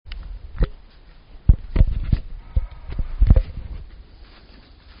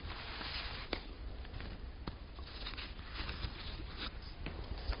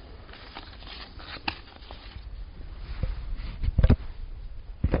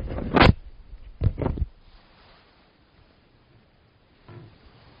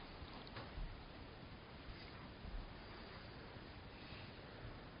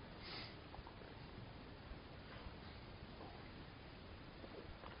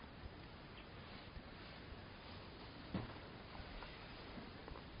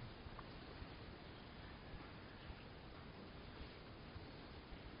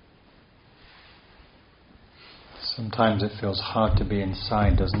Sometimes it feels hard to be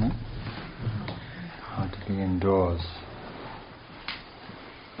inside, doesn't it? Hard to be indoors.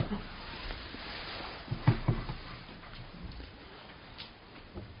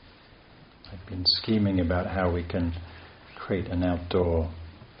 I've been scheming about how we can create an outdoor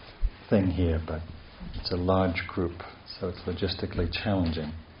thing here, but it's a large group, so it's logistically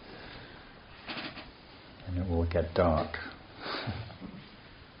challenging. And it will get dark.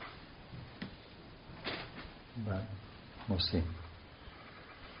 But we'll see.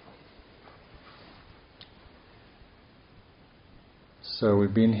 So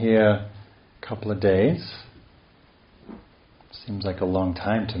we've been here a couple of days. Seems like a long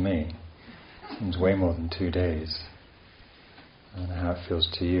time to me. Seems way more than 2 days. I don't know how it feels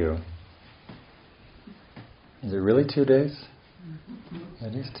to you. Is it really 2 days?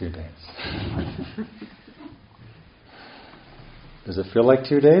 It is 2 days. Does it feel like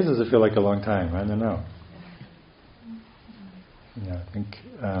 2 days, or does it feel like a long time? I don't know. I think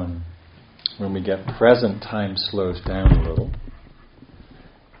when we get present, time slows down a little.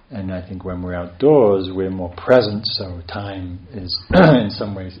 And I think when we're outdoors, we're more present, so time is in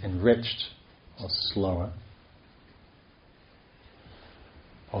some ways enriched or slower.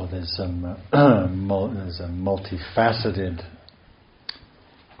 Or there's some there's a multifaceted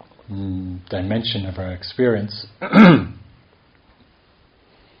dimension of our experience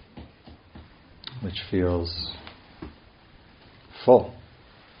which feels full.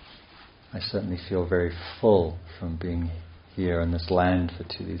 I certainly feel very full from being here in this land for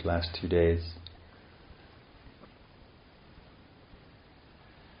these last 2 days.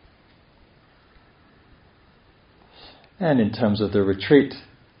 And in terms of the retreat,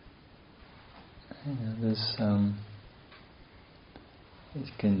 there's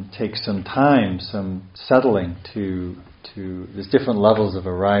it can take some time, some settling to there's different levels of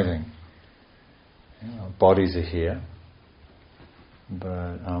arriving. Our bodies are here,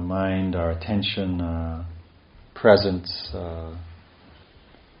 but our mind, our attention, presence,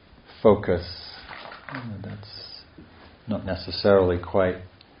 focus, that's not necessarily quite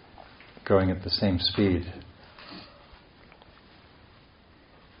going at the same speed.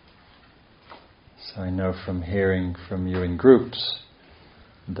 So I know from hearing from you in groups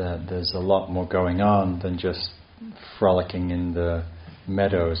that there's a lot more going on than just frolicking in the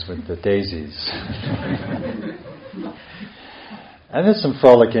meadows with the daisies. And there's some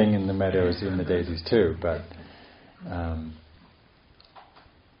frolicking in the meadows in the daisies too, but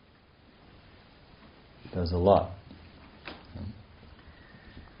there's a lot.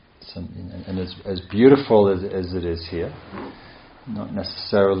 And as beautiful as it is here, not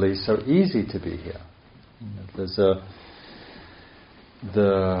necessarily so easy to be here. There's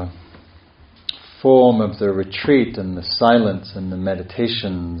the form of the retreat and the silence and the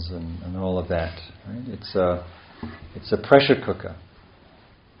meditations and all of that. Right? It's a pressure cooker,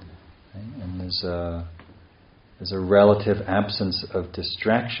 right? And there's a relative absence of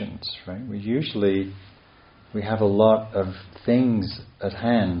distractions. Right? We have a lot of things at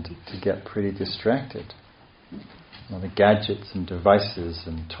hand to get pretty distracted. All the gadgets and devices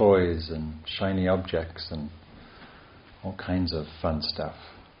and toys and shiny objects and all kinds of fun stuff.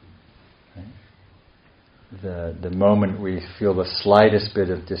 Right? The moment we feel the slightest bit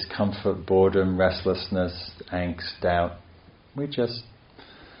of discomfort, boredom, restlessness, angst, doubt, we just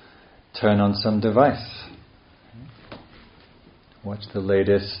turn on some device. Watch the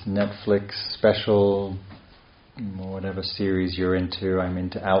latest Netflix special, or whatever series you're into. I'm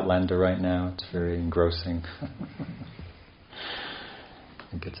into Outlander right now. It's very engrossing. I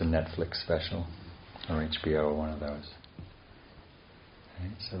think it's a Netflix special, or HBO, or one of those.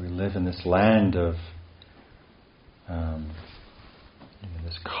 Right? So we live in this land of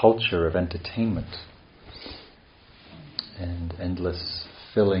this culture of entertainment and endless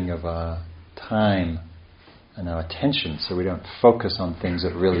filling of our time and our attention, so we don't focus on things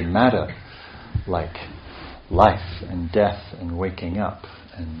that really matter, like life and death and waking up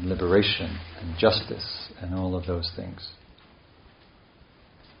and liberation and justice and all of those things.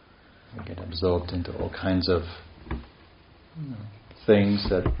 We get absorbed into all kinds of things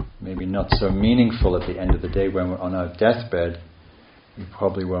that maybe not so meaningful at the end of the day. When we're on our deathbed, we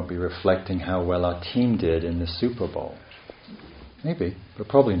probably won't be reflecting how well our team did in the Super Bowl. Maybe, but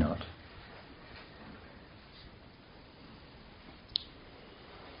probably not.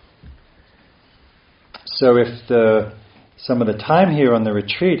 So if some of the time here on the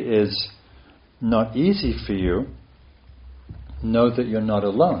retreat is not easy for you, know that you're not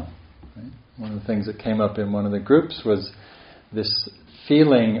alone. Right? One of the things that came up in one of the groups was this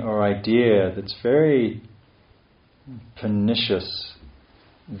feeling or idea that's very pernicious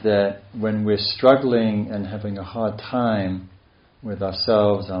that when we're struggling and having a hard time with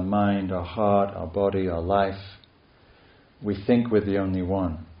ourselves, our mind, our heart, our body, our life, we think we're the only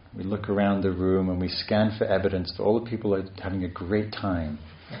one. We look around the room and we scan for evidence that all the people are having a great time.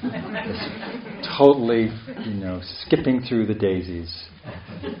 Just totally, skipping through the daisies.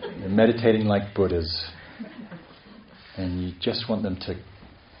 They're meditating like Buddhas. And you just want them to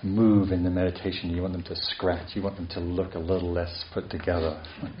move in the meditation. You want them to scratch. You want them to look a little less put together.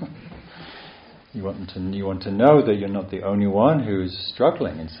 You want to know that you're not the only one who's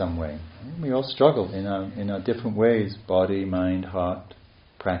struggling in some way. We all struggle in our different ways: body, mind, heart,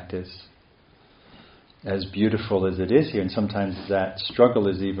 practice. As beautiful as it is here, and sometimes that struggle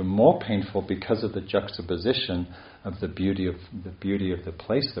is even more painful because of the juxtaposition of the beauty of the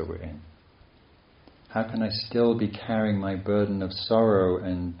place that we're in. How can I still be carrying my burden of sorrow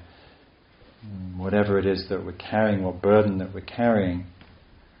and whatever it is that we're carrying, or burden that we're carrying,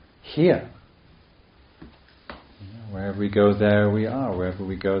 here? Wherever we go, there we are. Wherever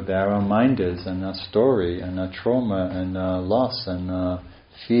we go, there our mind is, and our story, and our trauma, and our loss, and our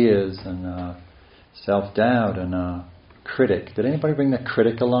fears, and our self-doubt, and our critic. Did anybody bring their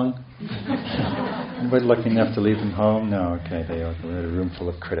critic along? Anybody lucky enough to leave them home? No, okay, we're in a room full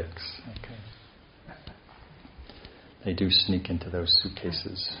of critics. Okay. They do sneak into those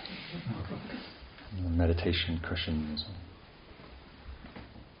suitcases, meditation cushions.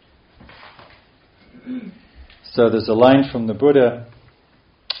 So there's a line from the Buddha,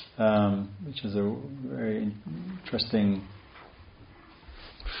 which is a very interesting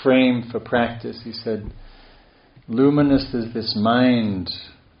frame for practice. He said, "Luminous is this mind,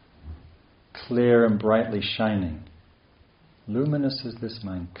 clear and brightly shining." Luminous is this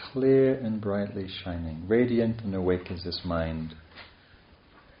mind, clear and brightly shining. Radiant and awake is this mind.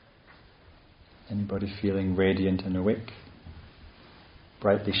 Anybody feeling radiant and awake?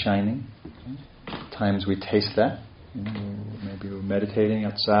 Brightly shining? Times we taste that. Maybe we're meditating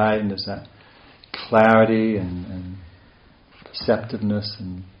outside and there's that clarity and perceptiveness.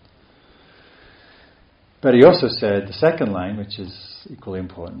 But he also said, the second line, which is equally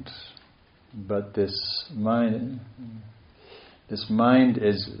important, but this mind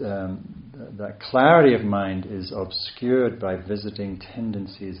is, that clarity of mind is obscured by visiting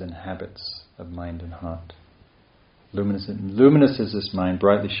tendencies and habits of mind and heart. Luminous is this mind,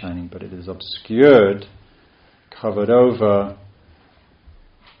 brightly shining, but it is obscured, covered over,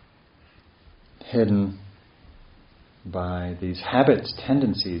 hidden by these habits,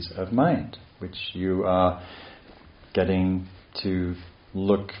 tendencies of mind, which you are getting to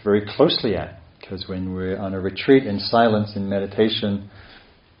look very closely at. Because when we're on a retreat in silence, in meditation,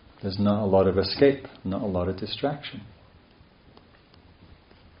 there's not a lot of escape, not a lot of distraction.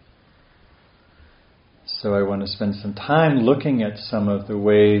 So I want to spend some time looking at some of the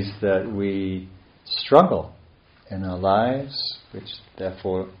ways that we struggle in our lives, which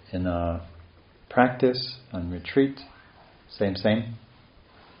therefore in our practice, on retreat, same.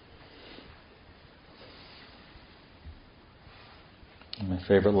 My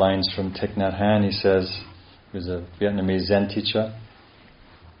favorite lines from Thich Nhat Hanh. He says, he was a Vietnamese Zen teacher,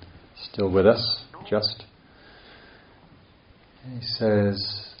 still with us, just. He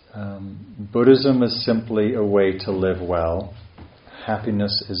says, Buddhism is simply a way to live well.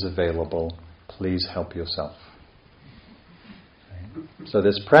 Happiness is available. Please help yourself. Right? So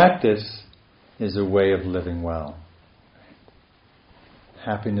this practice is a way of living well.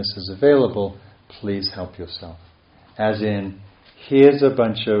 Happiness is available. Please help yourself. As in, here's a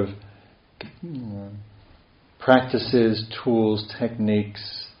bunch of practices, tools,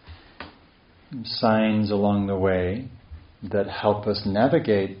 techniques, signs along the way that help us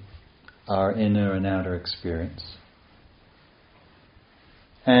navigate our inner and outer experience.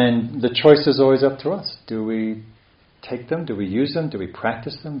 And the choice is always up to us. Do we take them? Do we use them? Do we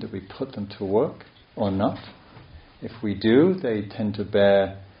practice them? Do we put them to work or not? If we do, they tend to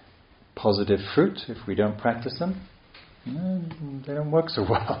bear positive fruit. If we don't practice them, they don't work so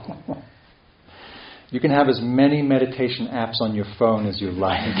well. You can have as many meditation apps on your phone as you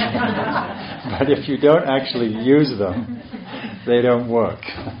like, but if you don't actually use them, they don't work.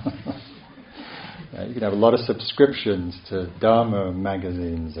 You can have a lot of subscriptions to Dharma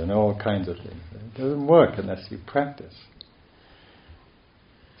magazines and all kinds of things. It doesn't work unless you practice.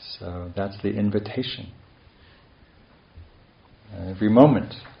 So that's the invitation. Every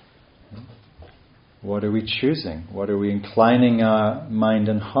moment. What are we choosing? What are we inclining our mind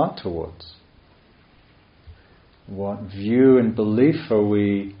and heart towards? What view and belief are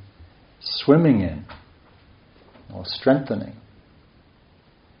we swimming in or strengthening?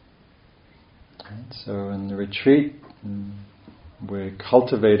 Right? So in the retreat, we're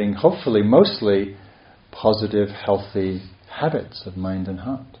cultivating, hopefully, mostly positive, healthy habits of mind and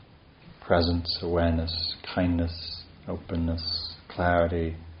heart. Presence, awareness, kindness, openness,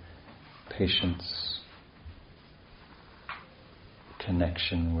 clarity, patience,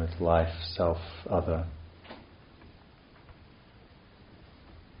 connection with life, self, other.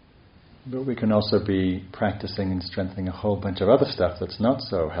 But we can also be practicing and strengthening a whole bunch of other stuff that's not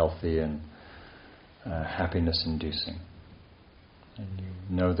so healthy and happiness-inducing. And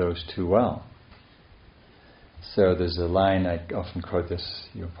you know those too well. So there's a line, I often quote this,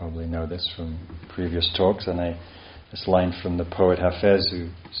 you'll probably know this from previous talks, and this line from the poet Hafez, who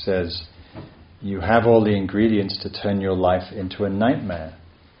says, "You have all the ingredients to turn your life into a nightmare.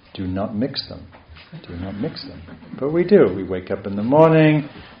 Do not mix them. Do not mix them." But we do. We wake up in the morning,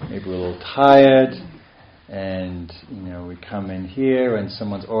 maybe we're a little tired, and we come in here and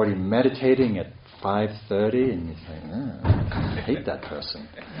someone's already meditating at 5:30, and you think, I hate that person.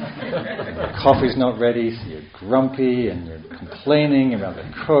 And the coffee's not ready, so you're grumpy and you're complaining about the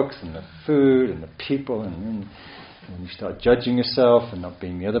cooks and the food and the people, and you start judging yourself and not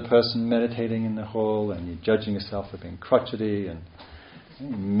being the other person meditating in the hall, and you're judging yourself for being crotchety, and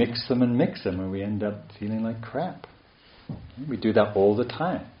you mix them, and we end up feeling like crap. We do that all the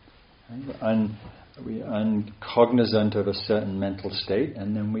time. We're uncognizant of a certain mental state,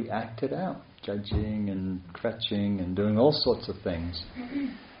 and then we act it out, judging and kvetching and doing all sorts of things,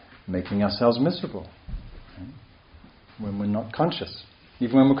 making ourselves miserable when we're not conscious.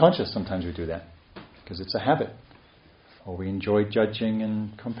 Even when we're conscious, sometimes we do that because it's a habit, or we enjoy judging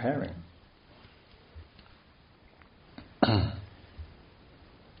and comparing.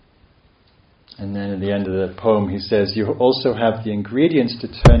 And then at the end of the poem he says, you also have the ingredients to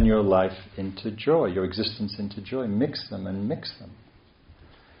turn your life into joy, your existence into joy. Mix them and mix them.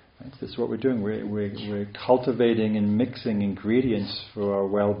 Right? This is what we're doing. We're cultivating and mixing ingredients for our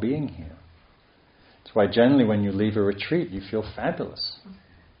well-being here. That's why generally when you leave a retreat you feel fabulous,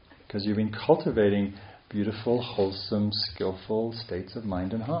 because you've been cultivating beautiful, wholesome, skillful states of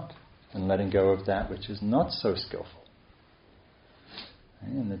mind and heart, and letting go of that which is not so skillful.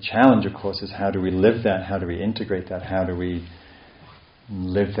 And the challenge, of course, is how do we live that? How do we integrate that? How do we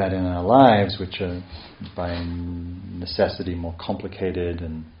live that in our lives, which are by necessity more complicated?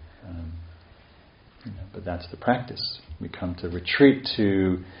 And but that's the practice. We come to retreat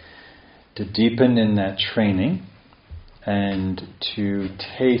to deepen in that training and to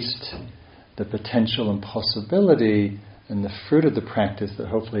taste the potential and possibility and the fruit of the practice that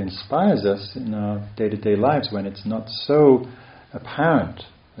hopefully inspires us in our day-to-day lives when it's not so apparent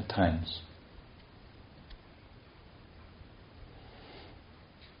at times.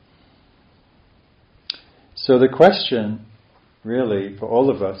 So the question really for all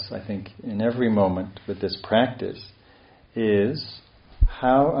of us, I think, in every moment with this practice is,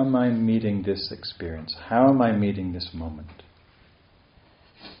 how am I meeting this experience? How am I meeting this moment?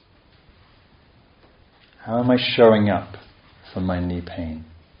 How am I showing up for my knee pain,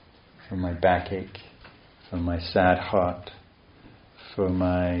 for my backache, for my sad heart, for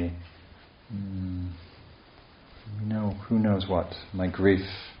my, who knows what, my grief,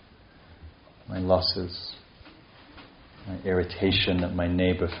 my losses, my irritation at my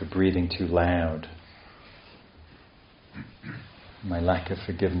neighbor for breathing too loud, my lack of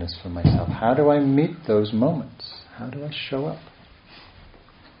forgiveness for myself. How do I meet those moments? How do I show up?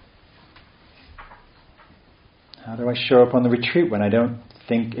 How do I show up on the retreat when I don't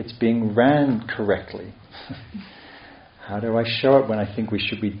think it's being ran correctly? How do I show up when I think we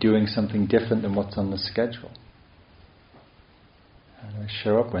should be doing something different than what's on the schedule? How do I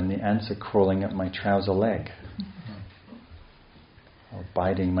show up when the ants are crawling up my trouser leg? Or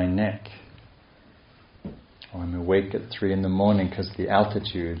biting my neck? Or I'm awake at 3 a.m. because of the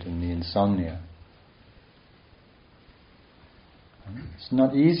altitude and the insomnia? It's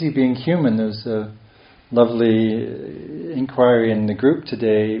not easy being human. There's a lovely inquiry in the group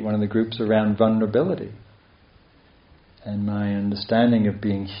today, one of the groups around vulnerability. And my understanding of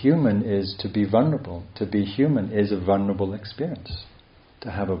being human is to be vulnerable. To be human is a vulnerable experience. To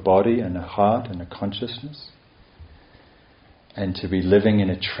have a body and a heart and a consciousness. And to be living in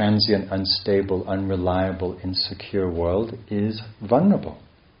a transient, unstable, unreliable, insecure world is vulnerable.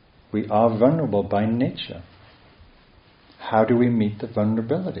 We are vulnerable by nature. How do we meet the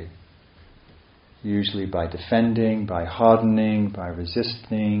vulnerability? Usually by defending, by hardening, by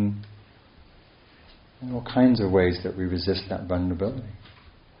resisting. And all kinds of ways that we resist that vulnerability.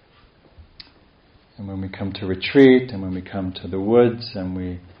 And when we come to retreat, and when we come to the woods, and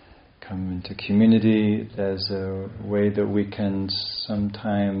we come into community, there's a way that we can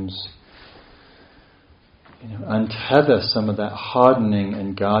sometimes untether some of that hardening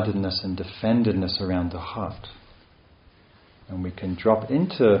and guardedness and defendedness around the heart. And we can drop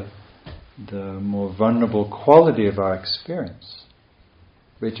into the more vulnerable quality of our experience,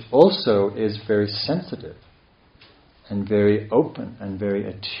 which also is very sensitive and very open and very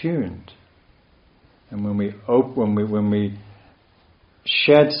attuned. And when we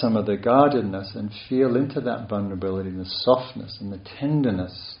shed some of the guardedness and feel into that vulnerability, the softness and the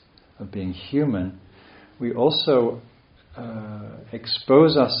tenderness of being human, we also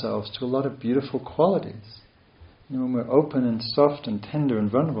expose ourselves to a lot of beautiful qualities. When we're open and soft and tender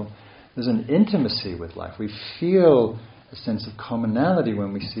and vulnerable, there's an intimacy with life. We feel a sense of commonality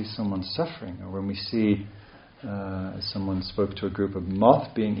when we see someone suffering, or when we see, someone spoke to a group of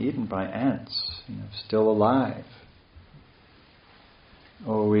moth being eaten by ants, still alive.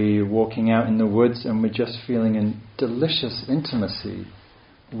 Or we walking out in the woods and we're just feeling a delicious intimacy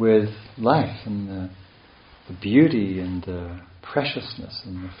with life and the beauty and the preciousness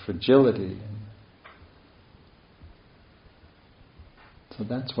and the fragility. So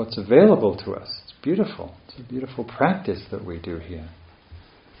that's what's available to us. It's beautiful. It's a beautiful practice that we do here.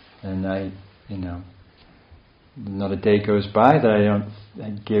 And not a day goes by that I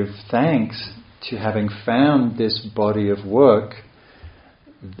give thanks to having found this body of work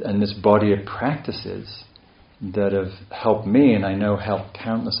and this body of practices that have helped me, and I know helped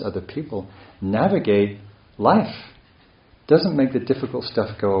countless other people, navigate life. It doesn't make the difficult stuff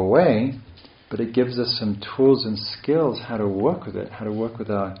go away, but it gives us some tools and skills how to work with it, how to work with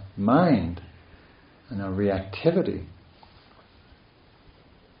our mind and our reactivity,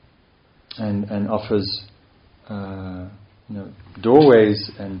 and offers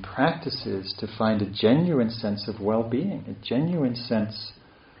doorways and practices to find a genuine sense of well-being, a genuine sense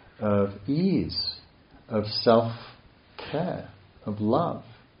of ease, of self-care, of love,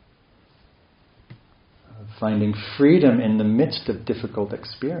 of finding freedom in the midst of difficult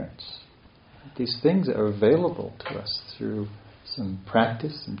experience. These things are available to us through some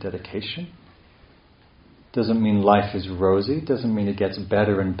practice, some dedication. Doesn't mean life is rosy, doesn't mean it gets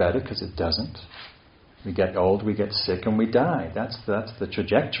better and better, because it doesn't. We get old, we get sick, and we die. That's the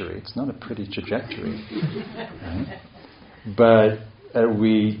trajectory. It's not a pretty trajectory. Right? But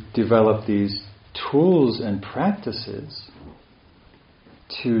we develop these tools and practices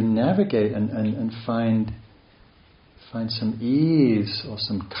to navigate and find some ease or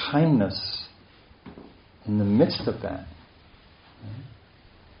some kindness in the midst of that.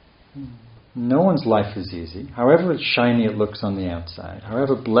 Right? No one's life is easy. However shiny it looks on the outside,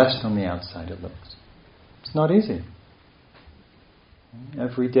 however blessed on the outside it looks, it's not easy.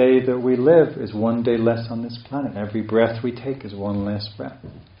 Every day that we live is one day less on this planet. Every breath we take is one less breath.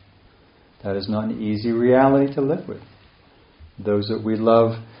 That is not an easy reality to live with. Those that we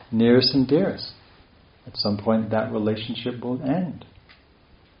love nearest and dearest, at some point that relationship will end.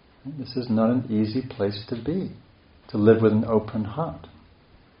 This is not an easy place to be, to live with an open heart.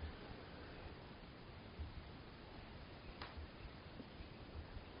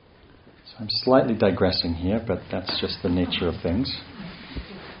 So I'm slightly digressing here, but that's just the nature of things.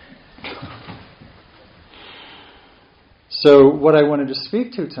 So what I wanted to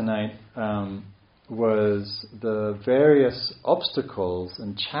speak to tonight was the various obstacles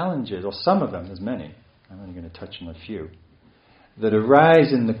and challenges, or some of them, there's many, I'm only going to touch on a few, that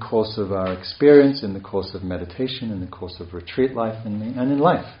arise in the course of our experience, in the course of meditation, in the course of retreat life, and in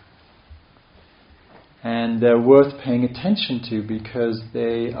life. And they're worth paying attention to because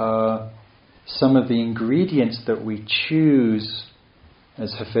they are some of the ingredients that we choose,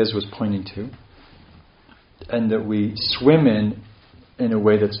 as Hafez was pointing to, and that we swim in a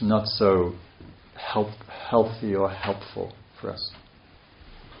way that's not so healthy or helpful for us.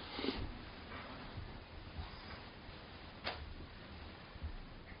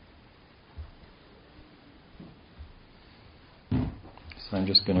 So I'm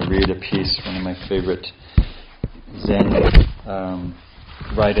just going to read a piece, one of my favorite Zen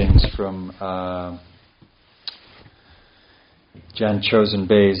writings from Jan Chosen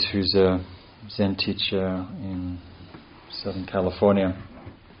Bays, who's a Zen teacher in Southern California.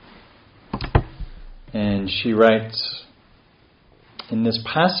 And she writes, "In this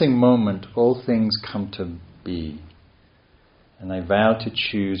passing moment, all things come to be, and I vow to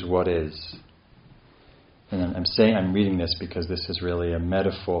choose what is." And I'm reading this because this is really a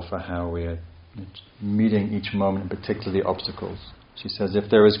metaphor for how we are meeting each moment, particularly obstacles. She says, "If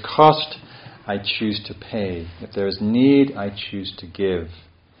there is cost, I choose to pay. If there is need, I choose to give.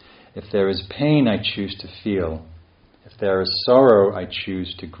 If there is pain, I choose to feel. If there is sorrow, I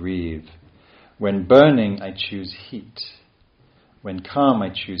choose to grieve. When burning, I choose heat. When calm, I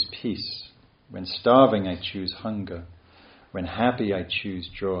choose peace. When starving, I choose hunger. When happy, I choose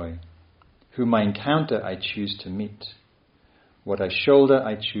joy. Whom I encounter, I choose to meet. What I shoulder,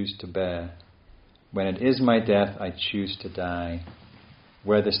 I choose to bear. When it is my death, I choose to die.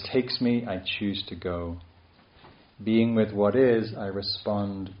 Where this takes me, I choose to go. Being with what is, I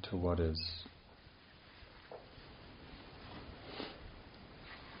respond to what is.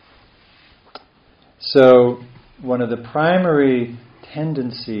 So, one of the primary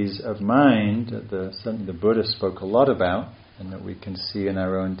tendencies of mind that certainly the Buddha spoke a lot about, and that we can see in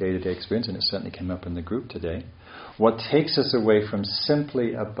our own day-to-day experience, and it certainly came up in the group today, what takes us away from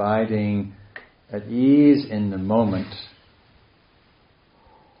simply abiding at ease in the moment,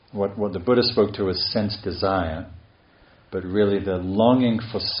 what the Buddha spoke to as sense desire, but really the longing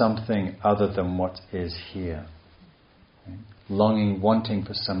for something other than what is here. Right? Longing, wanting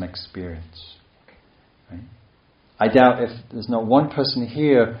for some experience. Right? I doubt if there's not one person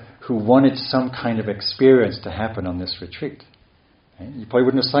here who wanted some kind of experience to happen on this retreat. Right? You probably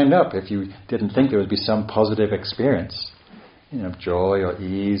wouldn't have signed up if you didn't think there would be some positive experience. Joy or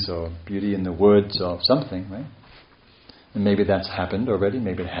ease or beauty in the woods or something, right? And maybe that's happened already,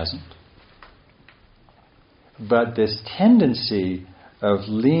 maybe it hasn't. But this tendency of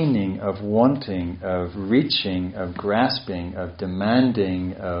leaning, of wanting, of reaching, of grasping, of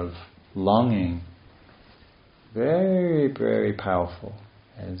demanding, of longing, very, very powerful,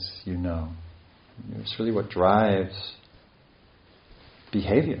 as you know. It's really what drives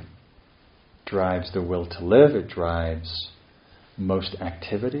behavior. It drives the will to live, it drives most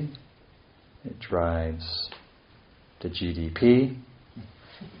activity, it drives the GDP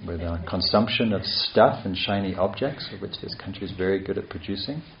with our consumption of stuff and shiny objects, of which this country is very good at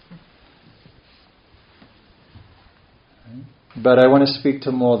producing. But I want to speak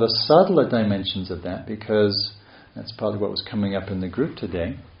to more the subtler dimensions of that, because that's probably what was coming up in the group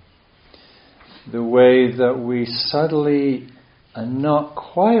today. The way that we subtly are not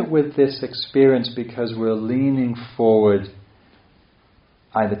quite with this experience because we're leaning forward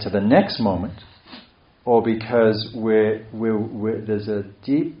either to the next moment or because there's a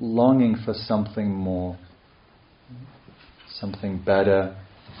deep longing for something more, something better,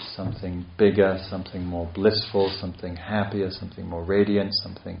 something bigger, something more blissful, something happier, something more radiant,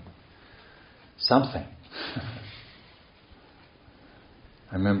 something.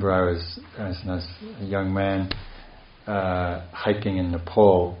 I remember I was a young man hiking in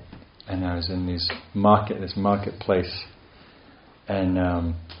Nepal, and I was in this marketplace,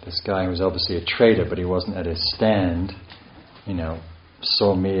 and this guy was obviously a trader, but he wasn't at his stand.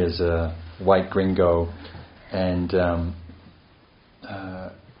 Saw me as a white gringo, and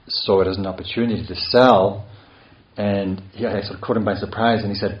saw it as an opportunity to sell. And I sort of caught him by surprise,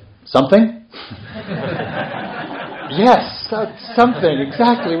 and he said, "Something?" Yes, that's something,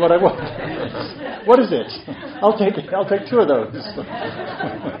 exactly what I want. What is it? I'll take it. I'll take 2 of those.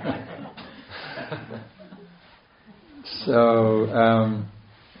 So,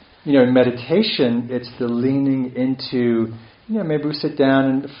 in meditation, it's the leaning into, maybe we sit down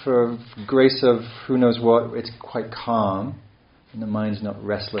and for grace of who knows what, it's quite calm, and the mind's not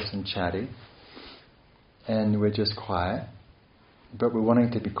restless and chatty, and we're just quiet, but we're wanting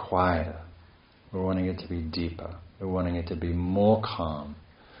it to be quieter. We're wanting it to be deeper. We're wanting it to be more calm,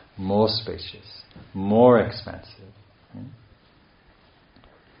 more spacious, more expansive. Right?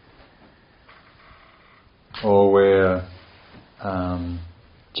 Or we're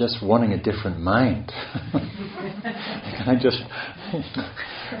just wanting a different mind. Can I just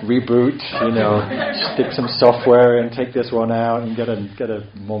reboot, stick some software and take this one out and get a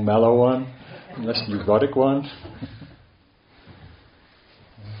more mellow one, less neurotic one?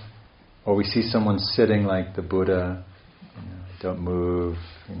 Or we see someone sitting like the Buddha, don't move,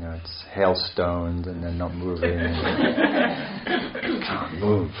 it's hailstones and they're not moving. Can't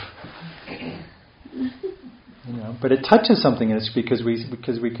move. But it touches something in us because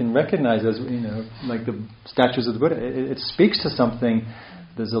we can recognize, as like the statues of the Buddha, it speaks to something.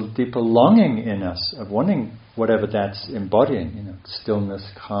 There's a deeper longing in us of wanting whatever that's embodying, stillness,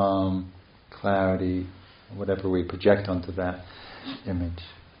 calm, clarity, whatever we project onto that image.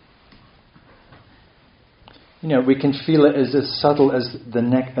 We can feel it as subtle as the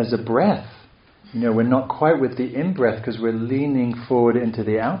neck, as a breath. We're not quite with the in-breath because we're leaning forward into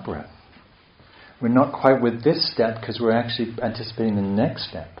the out-breath. We're not quite with this step because we're actually anticipating the next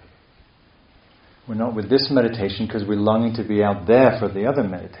step. We're not with this meditation because we're longing to be out there for the other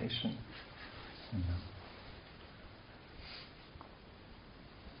meditation.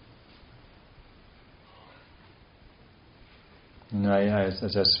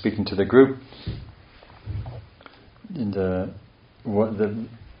 As I was speaking to the group, in the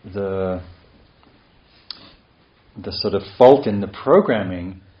the sort of fault in the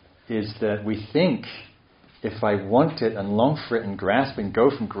programming is that we think if I want it and long for it and grasp and go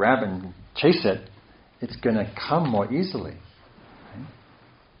from grab and chase it, it's going to come more easily. Right?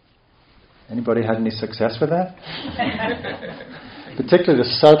 Anybody had any success with that? Particularly the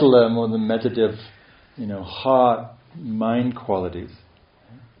subtler, more the meditative, heart, mind qualities.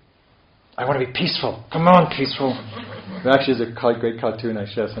 I want to be peaceful. Come on, peaceful. There actually is a great cartoon I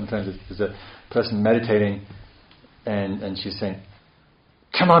share sometimes. There's a person meditating and she's saying,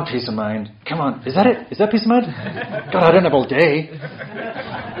 come on, peace of mind. Come on. Is that it? Is that peace of mind? God, I don't have all day.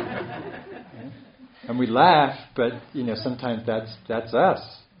 And we laugh, but sometimes that's us,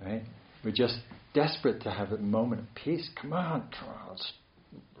 right? We're just desperate to have a moment of peace. Come on, Charles.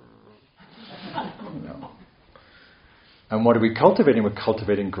 And what are we cultivating? We're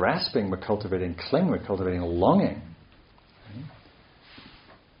cultivating grasping. We're cultivating clinging. We're cultivating longing. Right?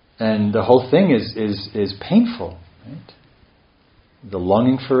 And the whole thing is painful. Right? The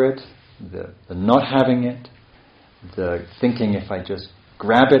longing for it, the not having it, the thinking if I just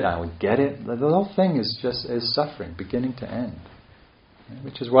grab it, I will get it. The whole thing is suffering, beginning to end. Right?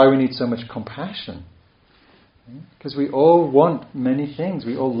 Which is why we need so much compassion. Right? Because we all want many things.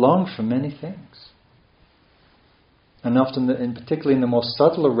 We all long for many things. And often, particularly in the more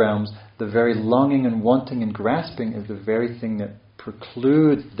subtler realms, the very longing and wanting and grasping is the very thing that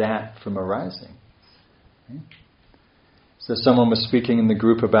precludes that from arising. Right? So someone was speaking in the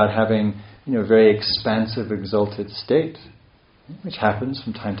group about having, a very expansive, exalted state, which happens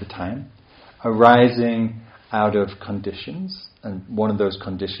from time to time, arising out of conditions, and one of those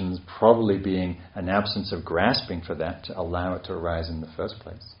conditions probably being an absence of grasping for that to allow it to arise in the first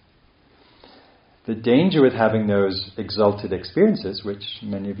place. The danger with having those exalted experiences, which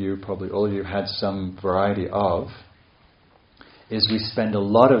many of you, probably all of you, had some variety of, is we spend a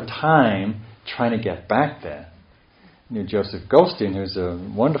lot of time trying to get back there. Joseph Goldstein, who's a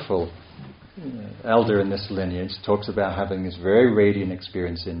wonderful elder in this lineage, talks about having this very radiant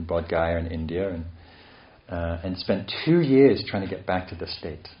experience in Bodh Gaya in India and spent 2 years trying to get back to the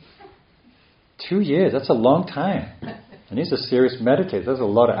state. 2 years, that's a long time. And he's a serious meditator, that's a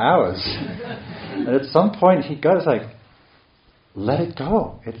lot of hours. And at some point he got, it's like, let it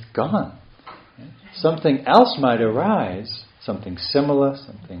go, it's gone. Something else might arise, something similar,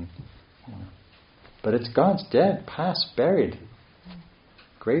 something... But it's gone, it's dead, past, buried.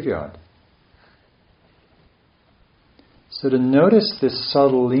 Graveyard. So to notice this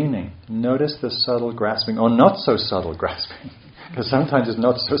subtle leaning, notice the subtle grasping, or not so subtle grasping, because sometimes it's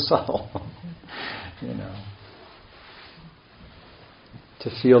not so subtle. To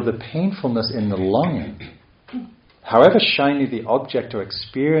feel the painfulness in the longing. However shiny the object or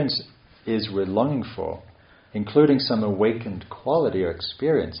experience is we're longing for, including some awakened quality or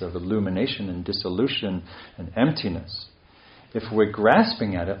experience of illumination and dissolution and emptiness. If we're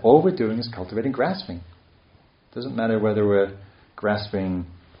grasping at it, all we're doing is cultivating grasping. It doesn't matter whether we're grasping,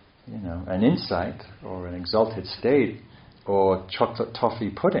 an insight or an exalted state or chocolate toffee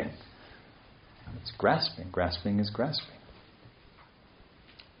pudding. It's grasping. Grasping is grasping.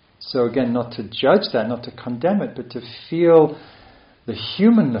 So again, not to judge that, not to condemn it, but to feel the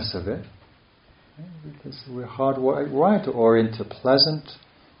humanness of it. Because we're hardwired to orient to pleasant,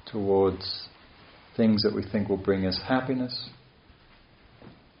 towards things that we think will bring us happiness,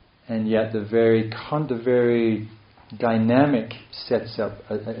 and yet the very dynamic sets up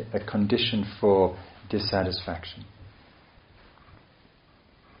a condition for dissatisfaction.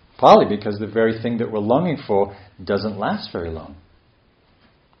 Partly because the very thing that we're longing for doesn't last very long.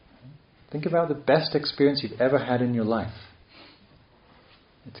 Think about the best experience you've ever had in your life.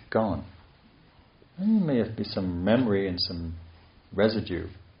 It's gone. There may be some memory and some residue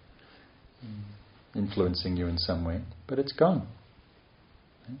influencing you in some way, but it's gone.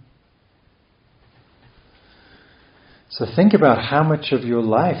 So think about how much of your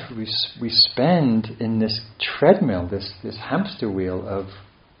life we spend in this treadmill, this hamster wheel of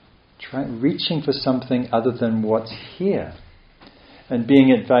reaching for something other than what's here. And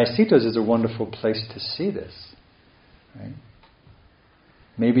being at Vallecitos is a wonderful place to see this. Right?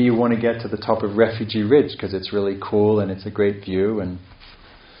 Maybe you want to get to the top of Refugee Ridge because it's really cool and it's a great view. And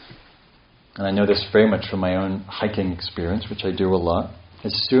I know this very much from my own hiking experience, which I do a lot.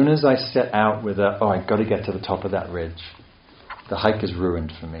 As soon as I set out with I've got to get to the top of that ridge, the hike is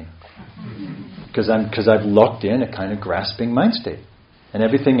ruined for me. Because I've locked in a kind of grasping mind state. And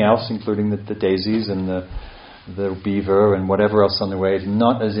everything else, including the daisies and the beaver and whatever else on the way, is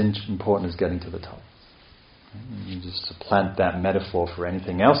not as important as getting to the top. You just supplant that metaphor for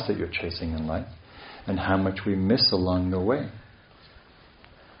anything else that you're chasing in life, and how much we miss along the way.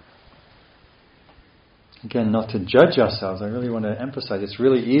 Again, not to judge ourselves. I really want to emphasize it's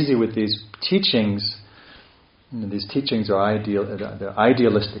really easy with these teachings. These teachings are they're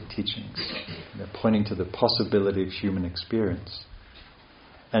idealistic teachings. They're pointing to the possibility of human experience.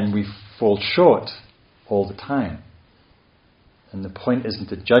 And we fall short all the time. And the point isn't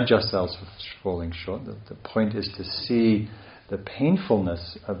to judge ourselves for falling short. The point is to see the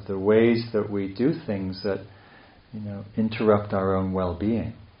painfulness of the ways that we do things that, interrupt our own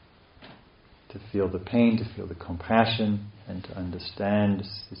well-being. To feel the pain, to feel the compassion, and to understand,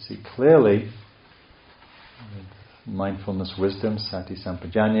 to see clearly with mindfulness wisdom, sati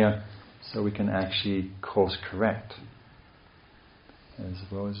sampajanya, so we can actually course correct. As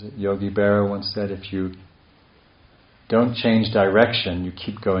Yogi Berra once said, if you don't change direction, you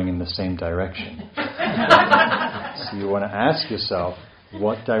keep going in the same direction. So you want to ask yourself,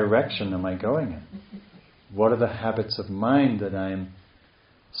 what direction am I going in? What are the habits of mind that I'm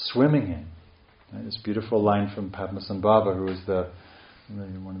swimming in? Right? This beautiful line from Padmasambhava, who was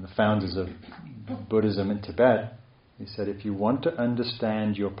one of the founders of Buddhism in Tibet. He said, if you want to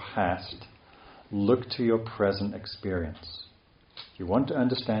understand your past, look to your present experience. If you want to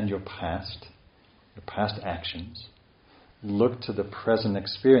understand your past actions, look to the present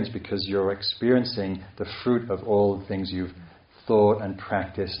experience, because you're experiencing the fruit of all the things you've thought and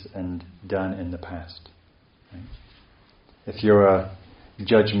practiced and done in the past. Right? If you're a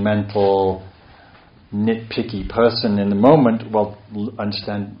judgmental, nitpicky person in the moment, well, you want to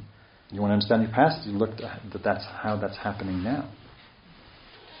understand your past, you look at that's how that's happening now.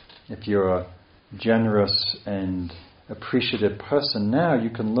 If you're a generous and appreciative person now, you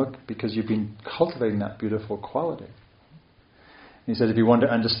can look because you've been cultivating that beautiful quality. He said, if you want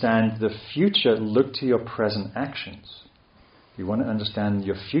to understand the future, look to your present actions. If you want to understand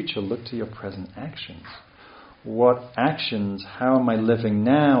your future, look to your present actions. What actions, how am I living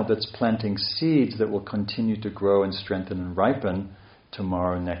now that's planting seeds that will continue to grow and strengthen and ripen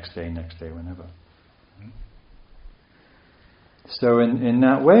tomorrow, next day, whenever. So in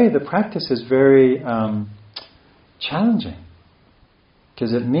that way, the practice is very challenging.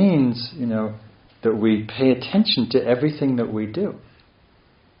 Because it means, that we pay attention to everything that we do.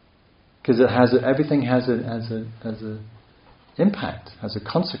 Because everything has a impact, has a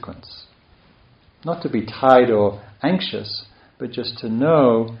consequence. Not to be tied or anxious, but just to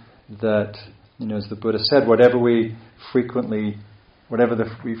know that, as the Buddha said, whatever the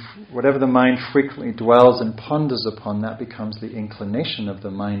mind frequently dwells and ponders upon, that becomes the inclination of the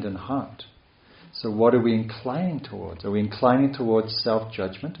mind and heart. So what are we inclining towards? Are we inclining towards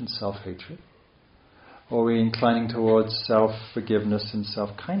self-judgment and self-hatred? Or are we inclining towards self-forgiveness and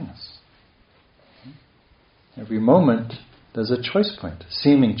self-kindness? Every moment there's a choice point,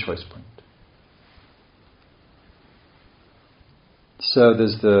 seeming choice point. So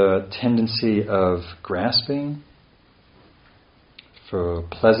there's the tendency of grasping for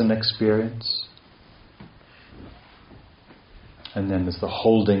pleasant experience. And then there's the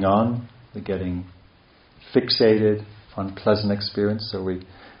holding on, the getting fixated on pleasant experience. So we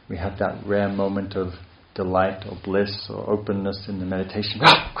have that rare moment of delight or bliss or openness in the meditation.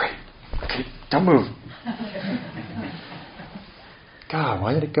 Oh, great! Okay, don't move. God,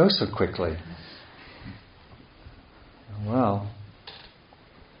 why did it go so quickly? Well,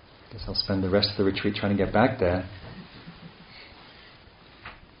 I guess I'll spend the rest of the retreat trying to get back there.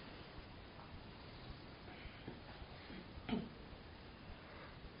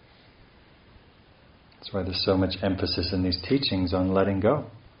 That's why there's so much emphasis in these teachings on letting go.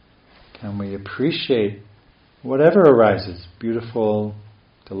 Can we appreciate whatever arises, beautiful,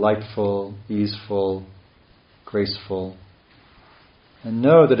 delightful, easeful, graceful, and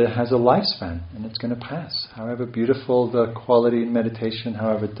know that it has a lifespan and it's going to pass. However beautiful the quality in meditation,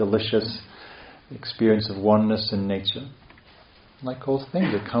 however delicious the experience of oneness in nature, like all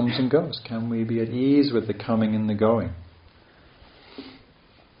things, it comes and goes. Can we be at ease with the coming and the going?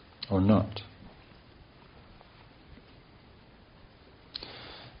 Or not?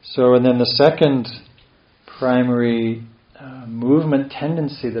 So, and then the second primary movement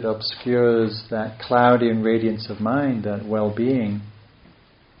tendency that obscures that cloudy and radiance of mind, that well-being,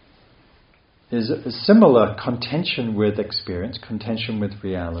 is a similar contention with experience, contention with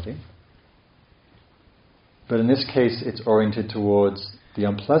reality. But in this case, it's oriented towards the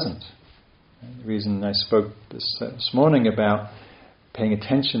unpleasant. The reason I spoke this morning about paying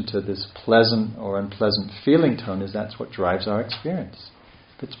attention to this pleasant or unpleasant feeling tone is that's what drives our experience.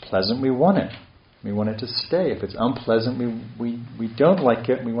 If it's pleasant, we want it. We want it to stay. If it's unpleasant, we don't like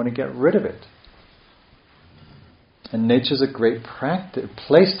it and we want to get rid of it. And nature's a great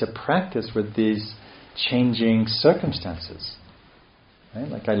place to practice with these changing circumstances. Right?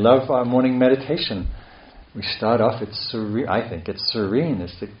 Like I love our morning meditation. we start off, it's serene. I think it's serene,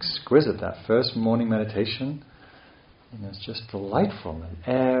 it's exquisite. That first morning meditation, it's just delightful.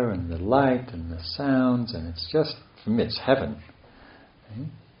 The air and the light and the sounds, and it's just, for me, it's heaven. Okay?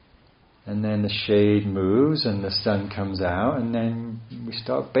 And then the shade moves and the sun comes out, and then we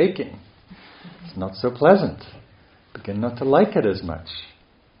start baking. It's not so pleasant. Begin not to like it as much.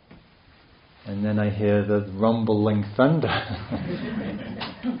 And then I hear the rumbling thunder.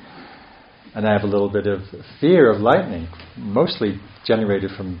 And I have a little bit of fear of lightning, mostly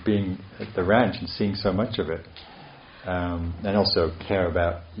generated from being at the ranch and seeing so much of it. And also care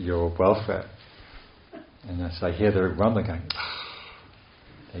about your welfare. And as I hear the rumbling, going,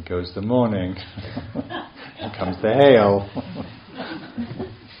 there goes the morning. Here comes the hail.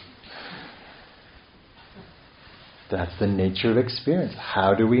 That's the nature of experience.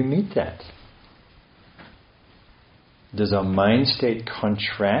 How do we meet that? Does our mind state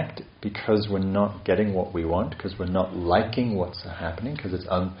contract because we're not getting what we want, because we're not liking what's happening,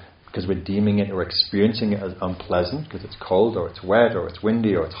 because we're deeming it or experiencing it as unpleasant, because it's cold or it's wet or it's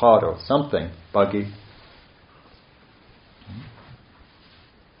windy or it's hot or something buggy?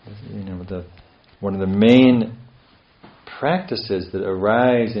 One of the main practices that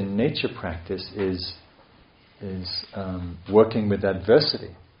arise in nature practice is working with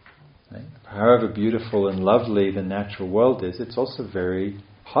adversity. Right? However beautiful and lovely the natural world is, it's also very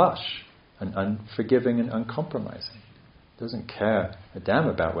harsh and unforgiving and uncompromising. It doesn't care a damn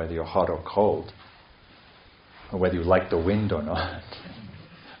about whether you're hot or cold, or whether you like the wind or not,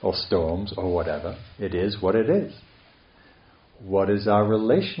 or storms or whatever. It is what it is. What is our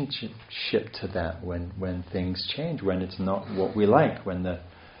relationship to that when things change, when it's not what we like, when the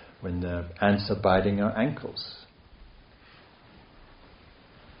ants are biting our ankles?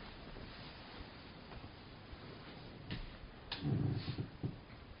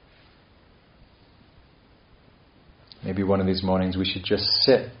 Maybe one of these mornings we should just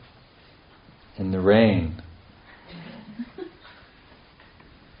sit in the rain.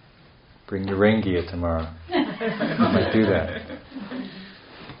 Bring your rain gear tomorrow. I might do that.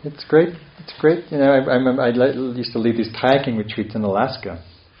 It's great. It's great. I remember I used to lead these kayaking retreats in Alaska.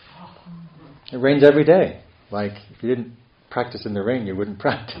 It rains every day. Like, if you didn't practice in the rain, you wouldn't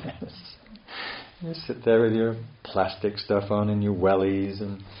practice. You sit there with your plastic stuff on and your wellies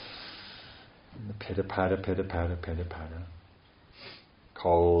and the pitter-patter, pitter-patter, pitter-patter.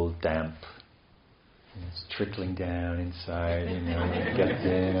 Cold, damp. It's trickling down inside, it gets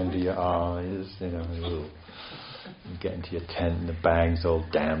in under your eyes, you get into your tent and the bag's all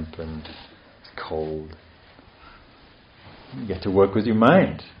damp and it's cold. You get to work with your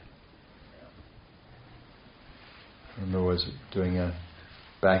mind. I remember I was doing a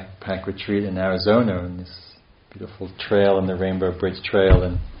backpack retreat in Arizona on this beautiful trail on the Rainbow Bridge Trail,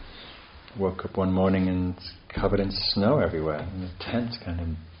 and woke up one morning and it's covered in snow everywhere, and the tent's kind of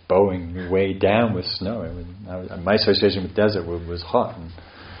bowing way down with snow. My association with desert was hot, and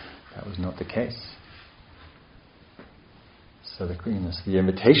that was not the case. So the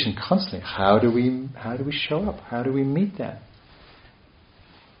invitation constantly: how do we show up? How do we meet that?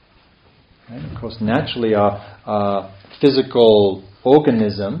 Right? Of course, naturally, our physical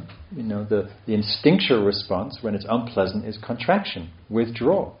organism, the instinctual response when it's unpleasant is contraction,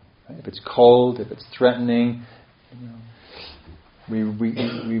 withdrawal. Right? If it's cold, if it's threatening, we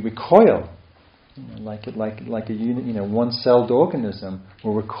recoil, like a unit, one-celled organism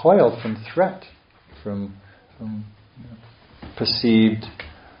will recoil from threat, from perceived,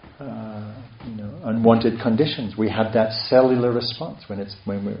 unwanted conditions. We have that cellular response when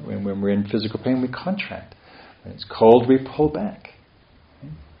we're in physical pain. We contract. When it's cold, we pull back.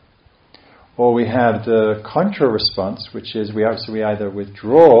 Okay? Or we have the contra response, which is we either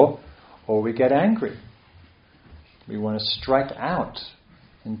withdraw or we get angry. We want to strike out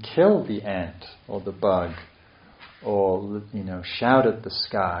and kill the ant or the bug, or shout at the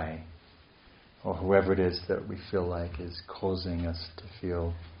sky, or whoever it is that we feel like is causing us to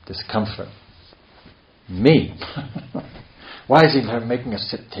feel discomfort. Me. Why is he making us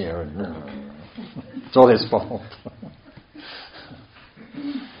sit here? It's all his fault.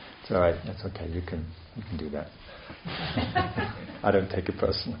 It's all right. That's okay. You can do that. I don't take it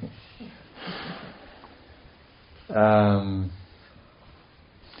personally.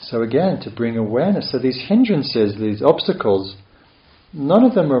 So again, to bring awareness. So these hindrances, these obstacles, none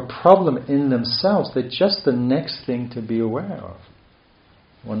of them are a problem in themselves. They're just the next thing to be aware of.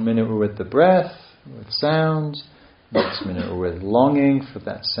 1 minute we're with the breath, with sounds. Next minute we're with longing for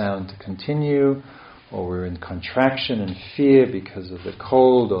that sound to continue. Or we're in contraction and fear because of the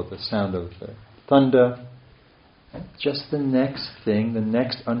cold or the sound of the thunder. Just the next thing, the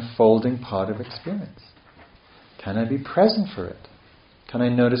next unfolding part of experience. Can I be present for it? Can I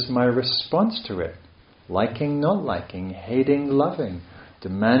notice my response to it? Liking, not liking, hating, loving,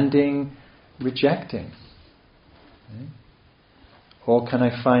 demanding, rejecting. Okay? Or can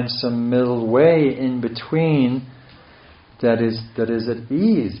I find some middle way in between that is at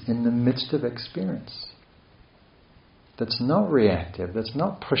ease in the midst of experience? That's not reactive, that's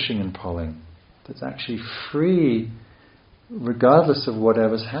not pushing and pulling, that's actually free regardless of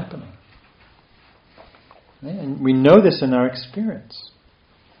whatever's happening. Okay? And we know this in our experience.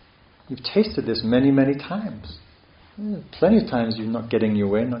 You've tasted this many, many times. Plenty of times you're not getting your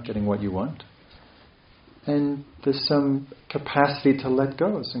way, not getting what you want. And there's some capacity to let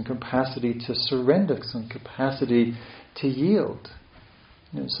go, some capacity to surrender, some capacity to yield.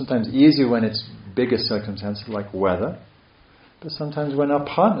 Sometimes easier when it's bigger circumstances like weather, but sometimes when our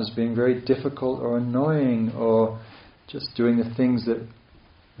partner's being very difficult or annoying or just doing the things that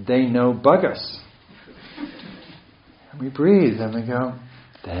they know bug us. And we breathe and we go,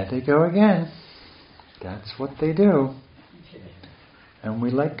 there they go again. That's what they do. And we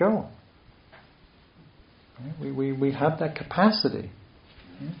let go. We have that capacity.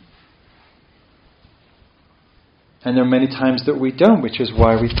 And there are many times that we don't, which is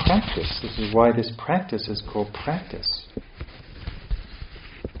why we practice. This is why this practice is called practice.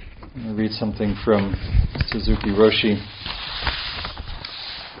 I'm going to read something from Suzuki Roshi,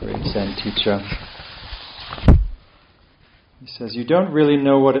 great Zen teacher. He says, you don't really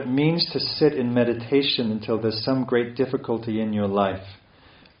know what it means to sit in meditation until there's some great difficulty in your life.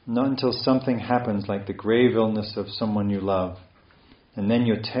 Not until something happens like the grave illness of someone you love. And then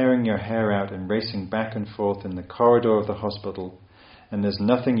you're tearing your hair out and racing back and forth in the corridor of the hospital, and there's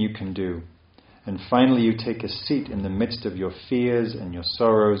nothing you can do. And finally you take a seat in the midst of your fears and your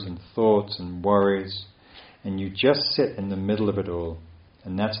sorrows and thoughts and worries, and you just sit in the middle of it all.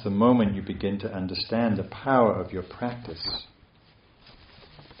 And that's the moment you begin to understand the power of your practice.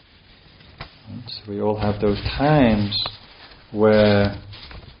 So we all have those times where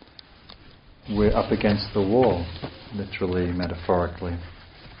we're up against the wall, literally, metaphorically.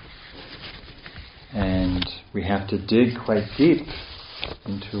 And we have to dig quite deep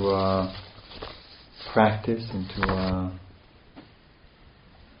into our practice, into our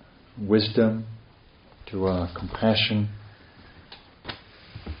wisdom, to our compassion.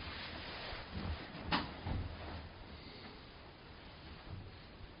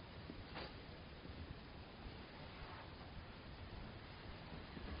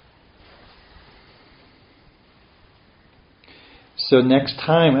 So next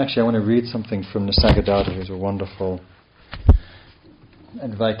time, actually I want to read something from Nisargadatta, who's a wonderful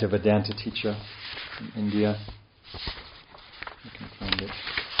Advaita Vedanta teacher in India. I can find it.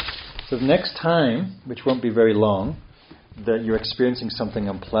 So the next time, which won't be very long, that you're experiencing something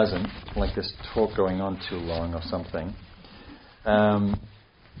unpleasant, like this talk going on too long or something,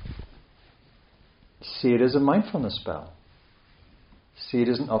 see it as a mindfulness spell. See it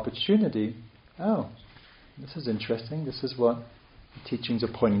as an opportunity. Oh, this is interesting. This is what the teachings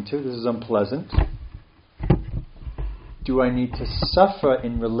are pointing to. This is unpleasant. Do I need to suffer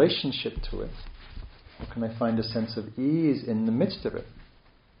in relationship to it? Or can I find a sense of ease in the midst of it?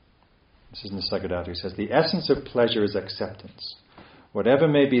 This is Nisargadatta, who says, the essence of pleasure is acceptance. Whatever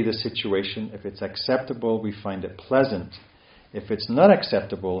may be the situation, if it's acceptable, we find it pleasant. If it's not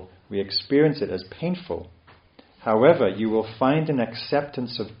acceptable, we experience it as painful. However, you will find an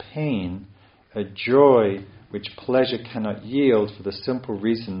acceptance of pain, a joy which pleasure cannot yield, for the simple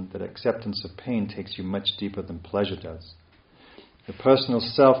reason that acceptance of pain takes you much deeper than pleasure does. The personal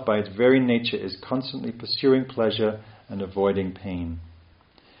self, by its very nature, is constantly pursuing pleasure and avoiding pain.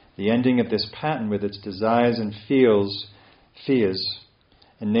 The ending of this pattern, with its desires and fears,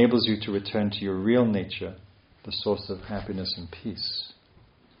 enables you to return to your real nature, the source of happiness and peace.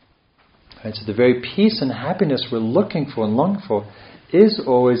 Right, so the very peace and happiness we're looking for and longing for is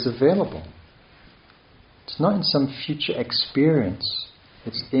always available. It's not in some future experience.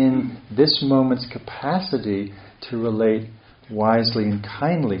 It's in this moment's capacity to relate wisely and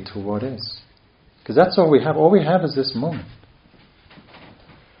kindly to what is. Because that's all we have. All we have is this moment.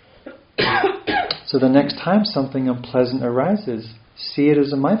 So the next time something unpleasant arises, see it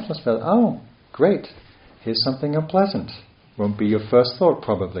as a mindfulness spell. Oh, great. Here's something unpleasant. Won't be your first thought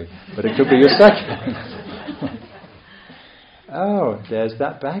probably, but it could be your second. Oh, there's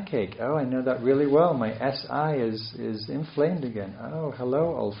that backache. Oh, I know that really well. My SI is inflamed again. Oh,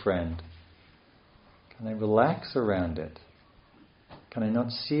 hello, old friend. Can I relax around it? Can I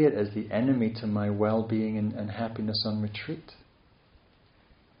not see it as the enemy to my well-being and happiness on retreat?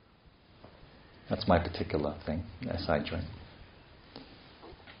 That's my particular thing, SI joint.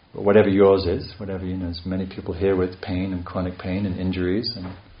 But whatever yours is, whatever, there's many people here with pain and chronic pain and injuries,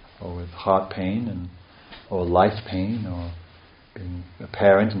 or with heart pain or life pain, or being a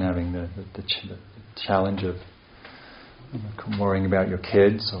parent and having the challenge of worrying about your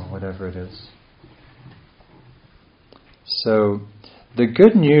kids or whatever it is. So the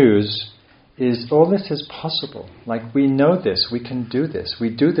good news is all this is possible. Like, we know this, we can do this. We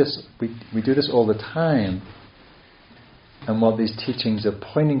do this all the time. And what these teachings are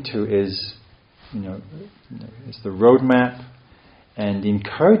pointing to is, is the roadmap and the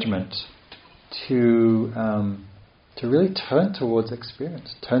encouragement to really turn towards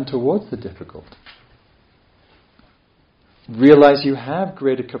experience, turn towards the difficult. Realize you have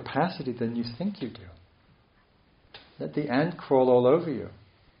greater capacity than you think you do. Let the ant crawl all over you,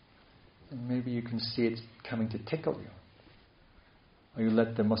 and maybe you can see it coming to tickle you. Or you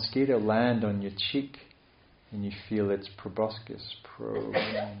let the mosquito land on your cheek, and you feel its proboscis probe,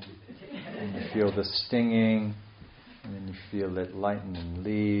 and you feel the stinging, and then you feel it lighten and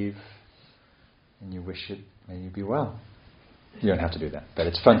leave, and you wish it may you be well. You don't have to do that, but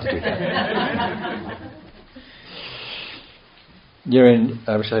it's fun to do that.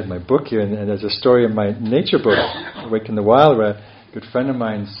 I wish I had my book here, and there's a story in my nature book, Awake in the Wild, where a good friend of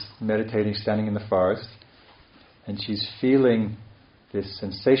mine's meditating, standing in the forest, and she's feeling this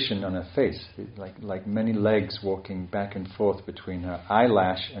sensation on her face, like many legs walking back and forth between her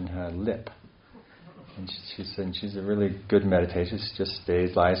eyelash and her lip. And she's a really good meditator. She just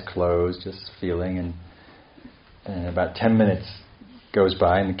stays, eyes closed, just feeling, and about 10 minutes goes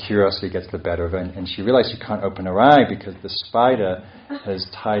by, and the curiosity gets the better of her, and she realizes she can't open her eye because the spider has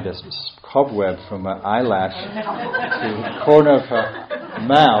tied a cobweb from her eyelash to the corner of her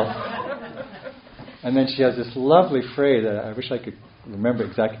mouth. And then she has this lovely phrase that I wish I could remember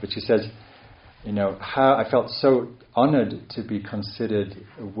exactly, but she says, how I felt so honored to be considered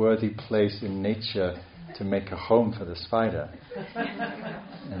a worthy place in nature to make a home for the spider.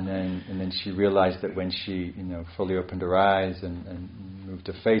 And then she realized that when she, fully opened her eyes and moved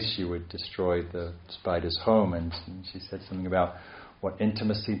her face, she would destroy the spider's home. And she said something about what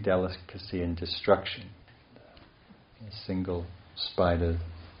intimacy, delicacy, and destruction. A single spider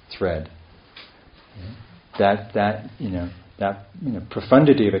thread. That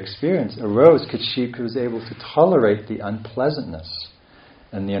profundity of experience arose because she was able to tolerate the unpleasantness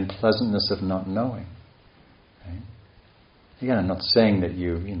and the unpleasantness of not knowing. Right? Again, I'm not saying that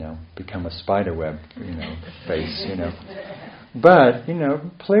you become a spider web, face, But,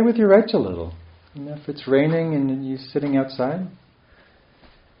 play with your edge a little. If it's raining and you're sitting outside,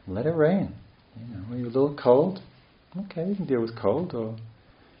 let it rain. Are you a little cold? Okay, you can deal with cold. Or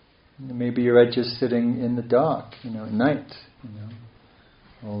maybe your edge is sitting in the dark, at night.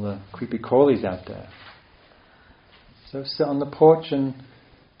 All the creepy crawlies out there. So sit on the porch and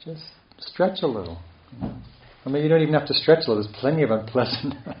just stretch a little. I mean, you don't even have to stretch a little. There's plenty of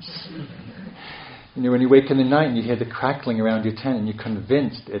unpleasantness. When you wake in the night and you hear the crackling around your tent and you're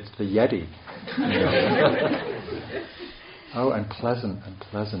convinced it's the Yeti. Oh, unpleasant.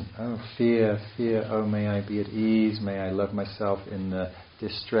 Oh, fear. Oh, may I be at ease. May I love myself in the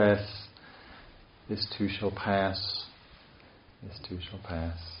distress. This too shall pass. This too shall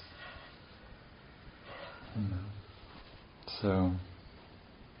pass.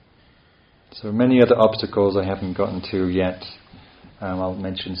 So many other obstacles I haven't gotten to yet. I'll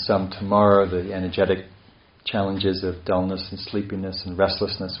mention some tomorrow, the energetic challenges of dullness and sleepiness and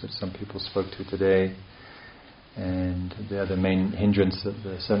restlessness, which some people spoke to today. And the other main hindrance that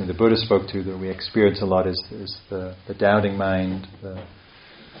certainly the Buddha spoke to that we experience a lot is the doubting mind,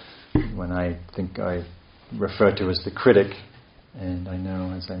 when I think I refer to as the critic. And I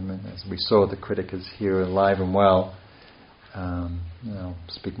know, as we saw, the critic is here alive and well. I'll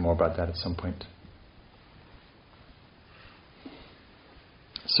speak more about that at some point.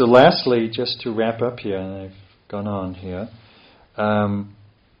 So lastly, just to wrap up here, and I've gone on here,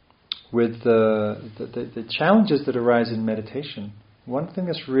 with the challenges that arise in meditation, one thing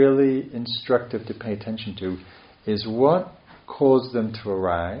that's really instructive to pay attention to is what caused them to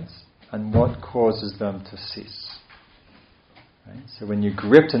arise and what causes them to cease. Right? So when you're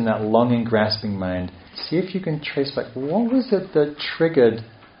gripped in that longing, grasping mind, see if you can trace back, what was it that triggered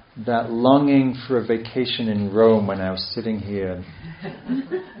that longing for a vacation in Rome when I was sitting here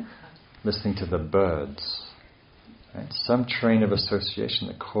listening to the birds? Right? Some train of association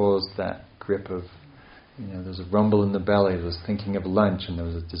that caused that grip of, there's a rumble in the belly, there was thinking of lunch, and there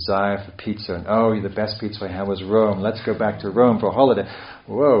was a desire for pizza, and the best pizza I had was Rome, let's go back to Rome for a holiday.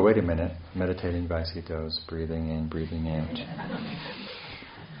 Whoa, wait a minute. Meditating Vallecitos, breathing in, breathing out.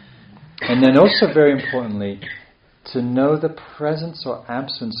 And then also very importantly, to know the presence or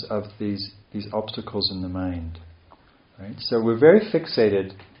absence of these obstacles in the mind. Right? So we're very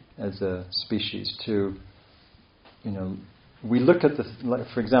fixated as a species to, we look at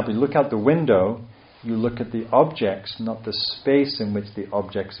for example, you look out the window, you look at the objects, not the space in which the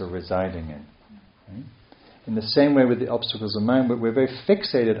objects are residing in. Right? In the same way with the obstacles of mind, we're very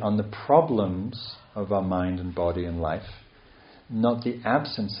fixated on the problems of our mind and body and life, not the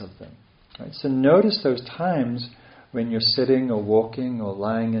absence of them. Right? So notice those times when you're sitting or walking or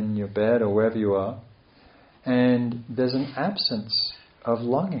lying in your bed or wherever you are, and there's an absence of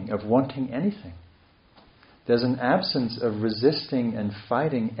longing, of wanting anything. There's an absence of resisting and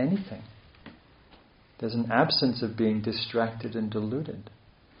fighting anything. There's an absence of being distracted and deluded.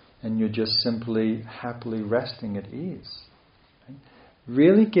 And you're just simply happily resting at ease. Right?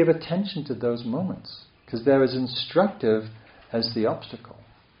 Really give attention to those moments, because they're as instructive as the obstacle.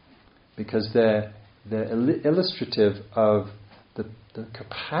 Because they're illustrative of the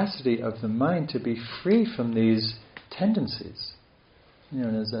capacity of the mind to be free from these tendencies.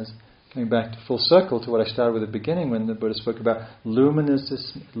 As coming back to full circle to what I started with at the beginning when the Buddha spoke about luminous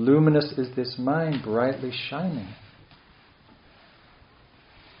is this mind brightly shining.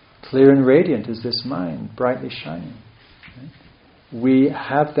 Clear and radiant is this mind brightly shining. Right? We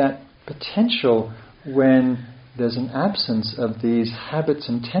have that potential when there's an absence of these habits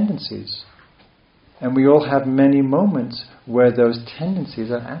and tendencies. And we all have many moments where those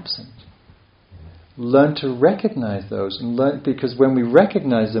tendencies are absent. Learn to recognize those, because when we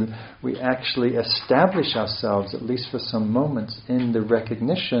recognize them, we actually establish ourselves, at least for some moments, in the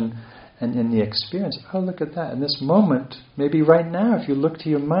recognition and in the experience. Oh, look at that. In this moment, maybe right now, if you look to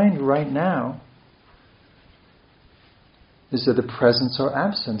your mind right now, is there the presence or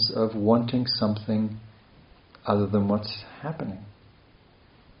absence of wanting something other than what's happening?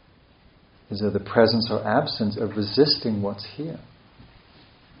 Is there the presence or absence of resisting what's here?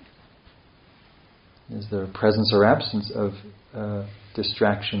 Is there a presence or absence of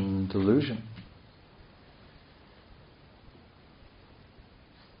distraction, delusion?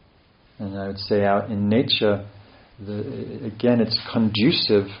 And I would say out in nature, again, it's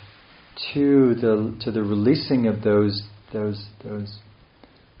conducive to the releasing of those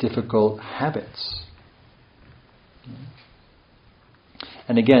difficult habits.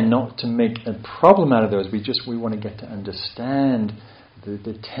 And again, not to make a problem out of those. We want to get to understand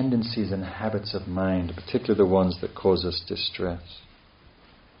the tendencies and habits of mind, particularly the ones that cause us distress.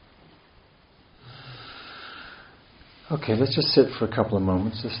 Okay, let's just sit for a couple of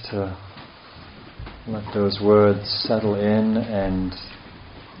moments just to let those words settle in and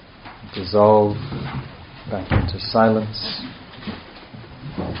dissolve back into silence.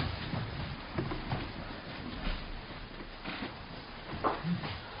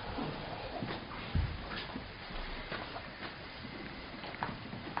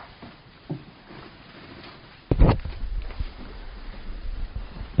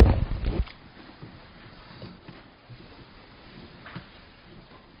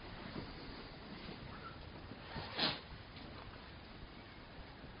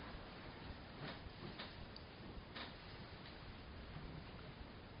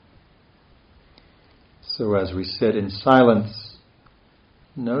 So as we sit in silence,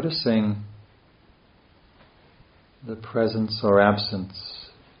 noticing the presence or absence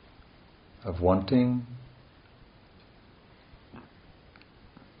of wanting,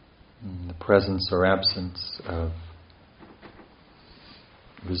 and the presence or absence of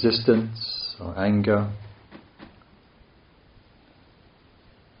resistance or anger,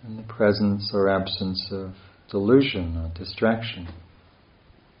 and the presence or absence of delusion or distraction.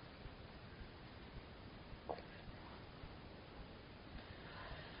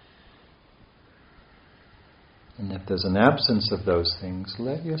 And if there's an absence of those things,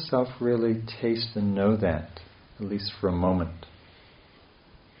 let yourself really taste and know that, at least for a moment.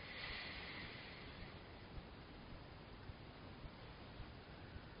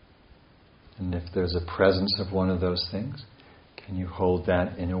 And if there's a presence of one of those things, can you hold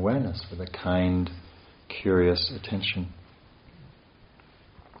that in awareness with a kind, curious attention?